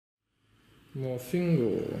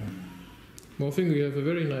Morfingo. Morfingo, you have a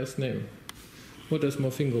very nice name. What does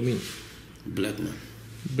Morfingo mean? Black man.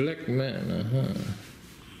 Black man,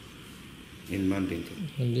 In Mandinka.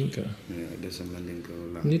 Mandinka. Yeah, there's a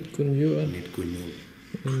Mandinka. Nit Kunyu. Nit Kunyu.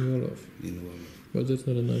 In Wolof. In Wolof. But that's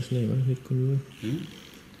not a nice name, huh? Nit Kunyu.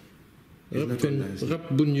 It's not a nice name. Rap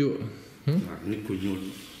Bunyu. Nit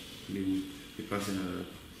Kunyu. The person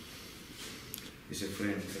is a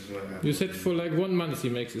friend. That's why You said for like 1 month he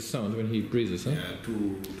makes this sound when he breathes, huh? Yeah, 2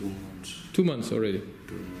 months. 2 months already.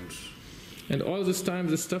 2 months. And all this time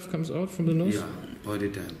the stuff comes out from the nose? Yeah, all the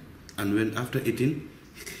time. And when after eating,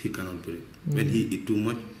 he cannot breathe. When he eat too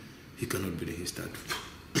much, he cannot breathe. He start.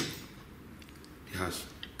 He has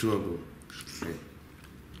trouble. Right?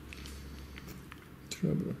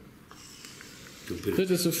 Trouble. To breathe.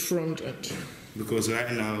 That is the front end. Because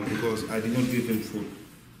right now, because I did not give him food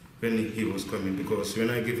when he was coming. Because when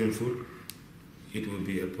I give him food, it will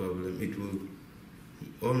be a problem. It will,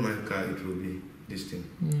 all my car, it will be this thing.